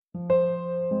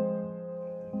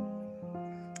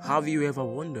Have you ever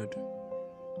wondered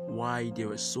why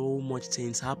there are so much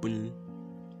things happening?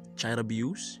 Child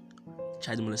abuse,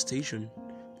 child molestation,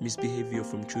 misbehavior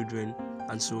from children,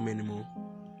 and so many more.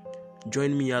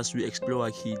 Join me as we explore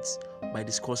our kids by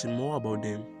discussing more about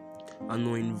them and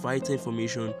knowing vital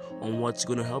information on what's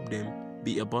going to help them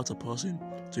be a better person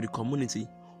to the community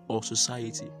or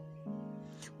society.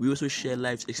 We also share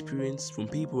life's experience from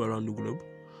people around the globe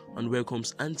and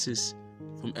welcomes answers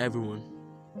from everyone.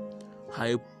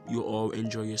 I hope you all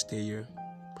enjoy your stay here.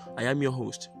 I am your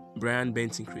host, Brian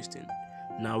Benson Christian.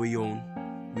 Now we own,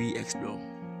 we explore.